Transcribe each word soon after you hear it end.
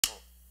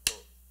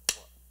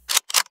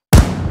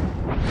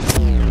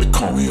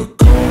call me a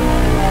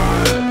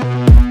god.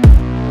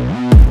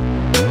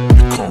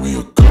 You call me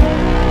a god.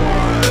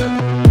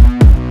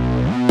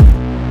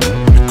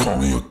 You call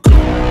me a god.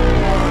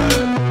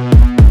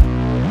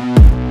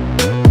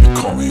 You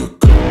call me a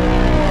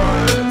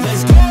god.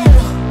 Let's go!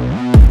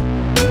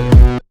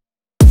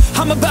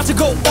 I'm about to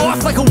go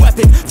off like a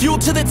weapon. Fuel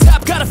to the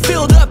top, got a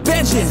filled up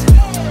engine.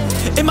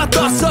 In my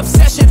thoughts,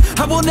 obsession.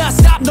 I will not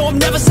stop, no, I'm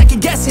never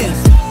second guessing.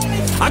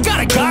 I got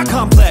a God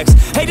complex.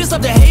 Haters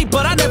love to hate,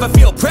 but I never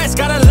feel pressed.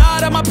 Got a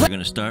lot on my plate. We're going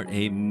to start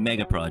a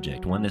mega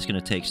project, one that's going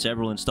to take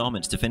several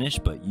installments to finish,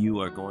 but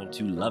you are going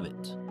to love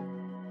it.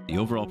 The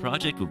overall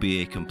project will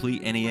be a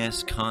complete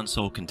NES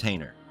console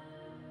container.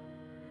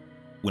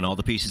 When all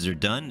the pieces are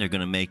done, they're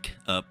going to make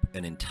up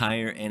an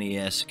entire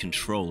NES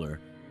controller.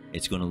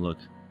 It's going to look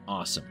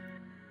awesome.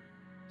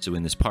 So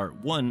in this part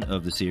 1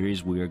 of the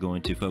series, we are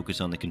going to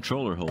focus on the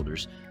controller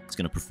holders. It's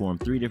going to perform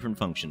 3 different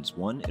functions.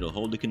 1, it'll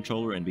hold the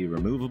controller and be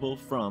removable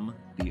from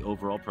the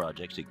overall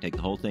project, so you can take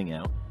the whole thing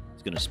out.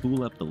 It's going to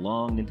spool up the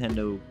long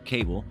Nintendo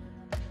cable,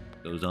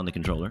 goes on the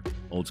controller,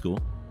 old school.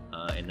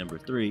 And number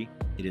 3,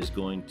 it is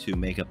going to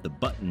make up the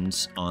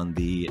buttons on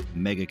the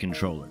Mega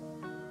Controller.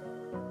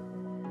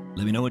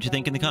 Let me know what you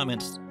think in the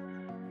comments.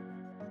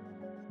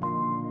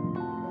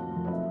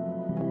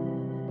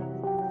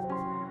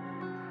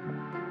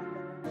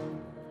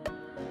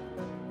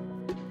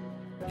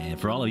 And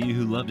for all of you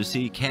who love to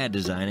see CAD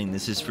designing,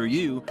 this is for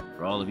you.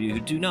 For all of you who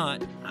do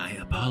not, I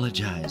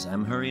apologize.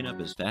 I'm hurrying up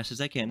as fast as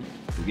I can.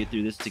 We'll get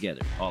through this together,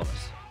 all of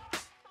us.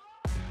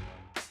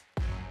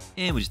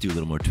 And we'll just do a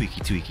little more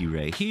tweaky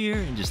right here,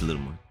 and just a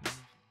little more.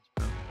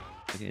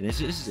 Okay,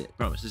 this is it.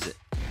 Promise, this is it.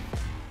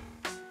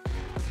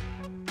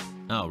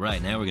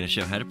 Alright, now we're going to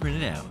show how to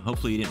print it out.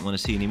 Hopefully you didn't want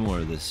to see any more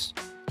of this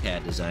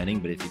CAD designing,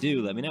 but if you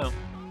do, let me know.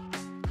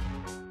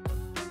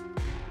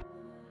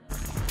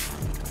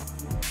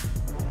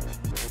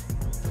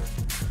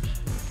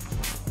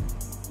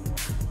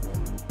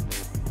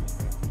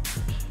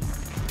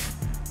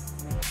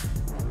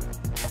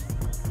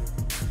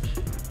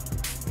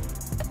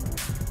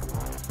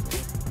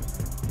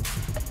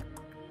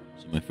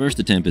 My first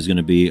attempt is going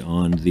to be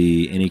on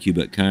the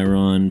Anycubic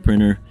Chiron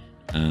printer.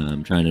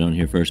 I'm trying it on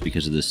here first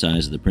because of the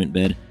size of the print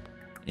bed,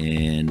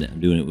 and I'm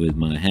doing it with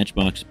my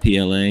Hatchbox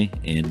PLA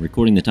and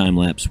recording the time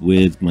lapse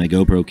with my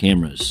GoPro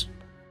cameras.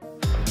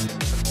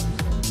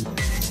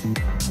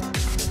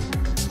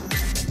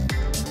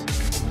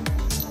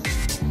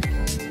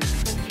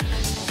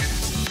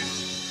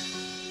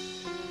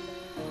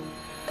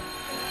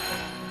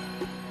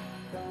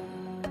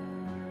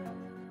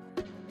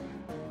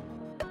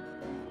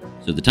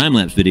 So the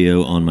time-lapse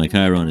video on my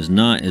Chiron is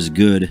not as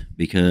good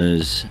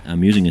because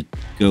I'm using a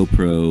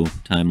GoPro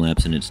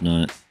time-lapse and it's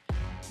not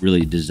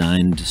really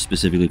designed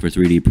specifically for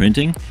 3D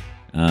printing,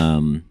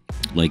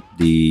 like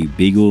the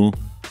Beagle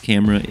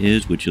camera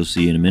is, which you'll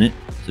see in a minute,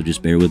 so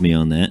just bear with me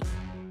on that.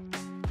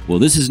 Well,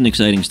 this is an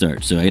exciting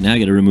start, so now I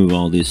got to remove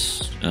all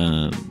this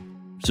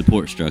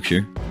support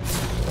structure.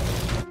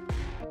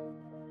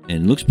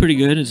 And it looks pretty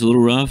good. It's a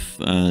little rough.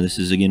 This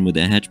is again with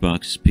the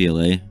Hatchbox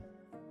PLA.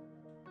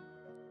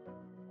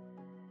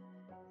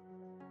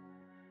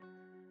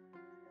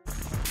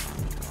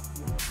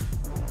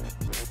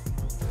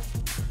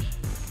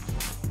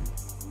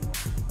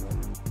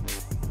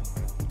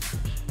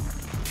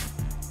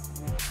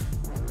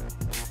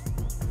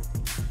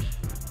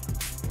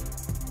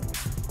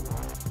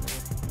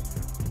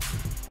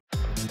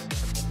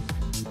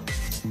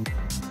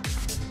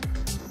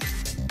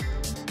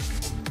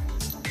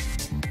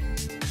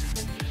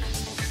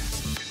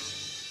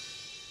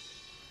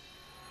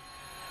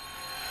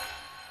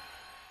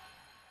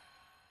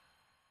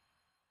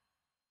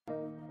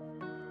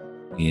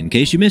 In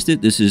case you missed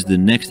it, this is the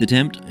next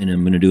attempt, and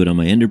I'm going to do it on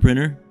my Ender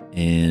printer,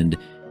 and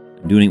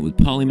I'm doing it with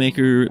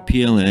Polymaker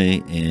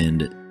PLA,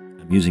 and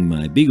I'm using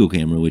my Beagle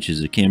camera, which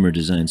is a camera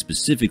designed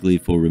specifically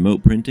for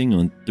remote printing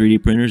on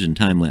 3D printers and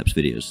time-lapse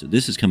videos. So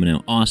this is coming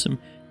out awesome,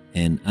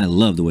 and I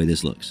love the way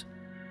this looks.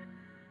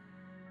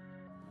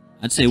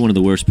 I'd say one of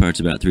the worst parts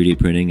about 3D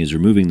printing is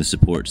removing the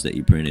supports that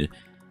you printed.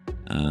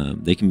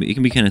 It can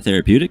be kind of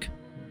therapeutic,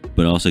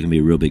 but also can be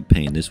a real big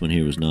pain. This one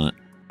here was not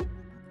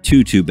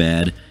too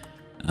bad.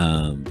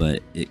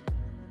 But it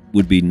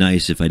would be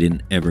nice if I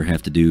didn't ever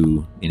have to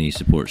do any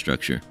support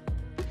structure.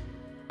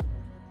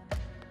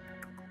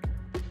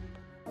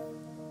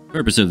 The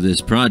purpose of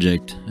this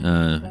project,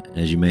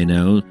 as you may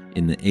know,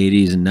 in the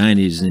 80s and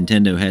 90s,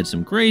 Nintendo had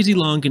some crazy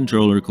long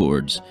controller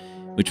cords,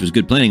 which was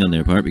good planning on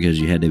their part because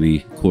you had to be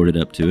corded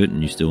up to it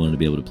and you still wanted to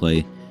be able to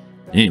play.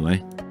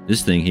 Anyway,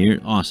 this thing here,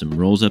 awesome.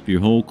 Rolls up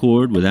your whole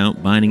cord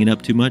without binding it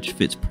up too much,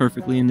 fits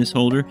perfectly in this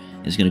holder,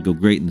 and it's going to go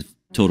great in the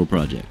total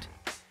project.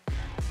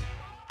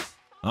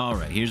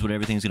 Alright, here's what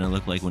everything's going to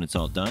look like when it's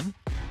all done.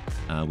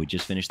 We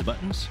just finished the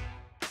buttons,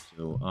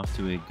 so off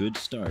to a good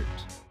start.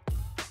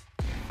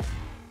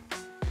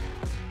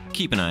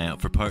 Keep an eye out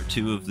for part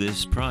 2 of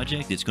this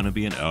project. It's going to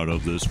be an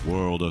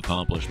out-of-this-world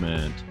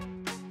accomplishment.